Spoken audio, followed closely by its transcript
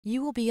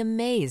You will be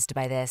amazed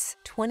by this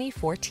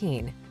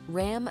 2014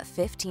 Ram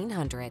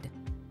 1500.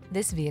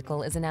 This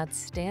vehicle is an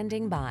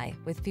outstanding buy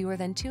with fewer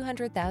than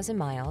 200,000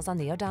 miles on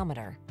the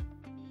odometer.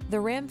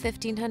 The Ram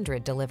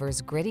 1500 delivers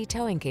gritty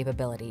towing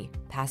capability,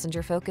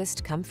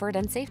 passenger-focused comfort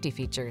and safety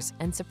features,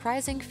 and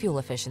surprising fuel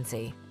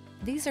efficiency.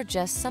 These are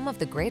just some of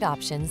the great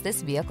options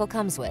this vehicle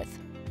comes with: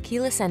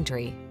 keyless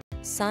entry,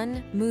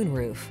 sun,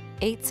 moonroof,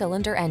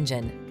 8-cylinder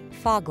engine,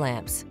 fog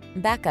lamps,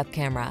 backup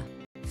camera,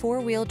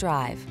 4-wheel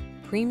drive,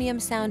 premium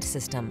sound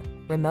system,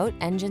 remote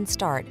engine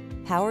start,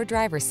 power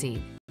driver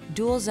seat,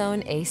 dual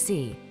zone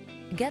AC.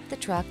 Get the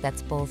truck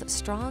that's both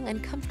strong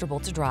and comfortable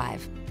to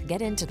drive.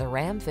 Get into the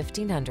Ram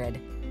 1500.